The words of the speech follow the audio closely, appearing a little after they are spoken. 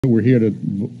We're here to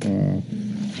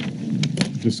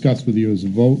discuss with you is a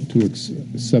vote to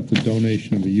accept the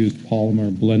donation of a used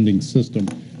polymer blending system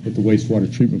at the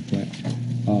wastewater treatment plant.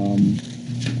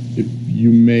 If you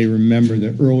may remember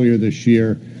that earlier this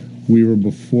year we were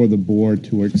before the board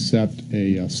to accept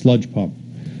a sludge pump.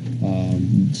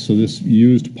 So this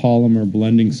used polymer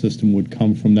blending system would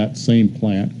come from that same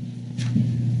plant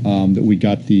that we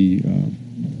got the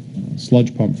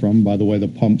sludge pump from. By the way, the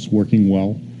pump's working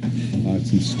well.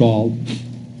 It's installed.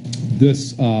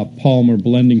 This polymer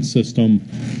blending system,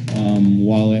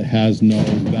 while it has no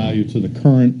value to the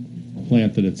current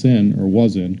plant that it's in, or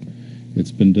was in,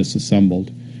 it's been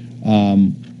disassembled,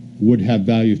 would have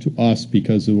value to us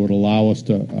because it would allow us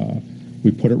to,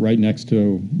 we put it right next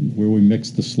to where we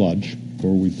mix the sludge,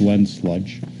 or we blend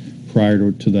sludge,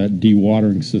 prior to that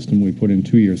dewatering system we put in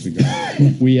 2 years ago.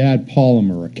 We add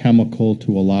polymer, a chemical,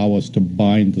 to allow us to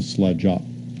bind the sludge up,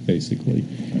 basically,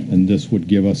 and this would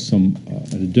give us some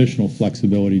an additional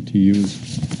flexibility to use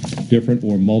different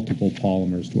or multiple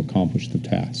polymers to accomplish the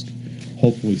task.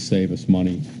 Hopefully save us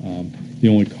money. The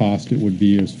only cost it would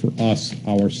be is for us,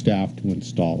 our staff, to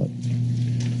install it,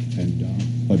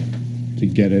 and but to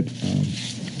get it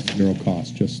zero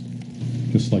cost, just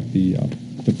like the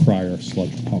prior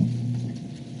sludge pump.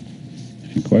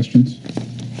 Any questions?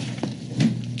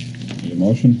 Need a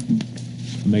motion?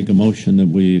 Make a motion that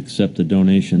we accept the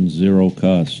donation, zero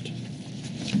cost.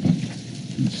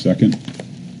 Second?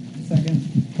 Second.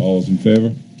 All those in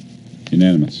favor?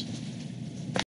 Unanimous.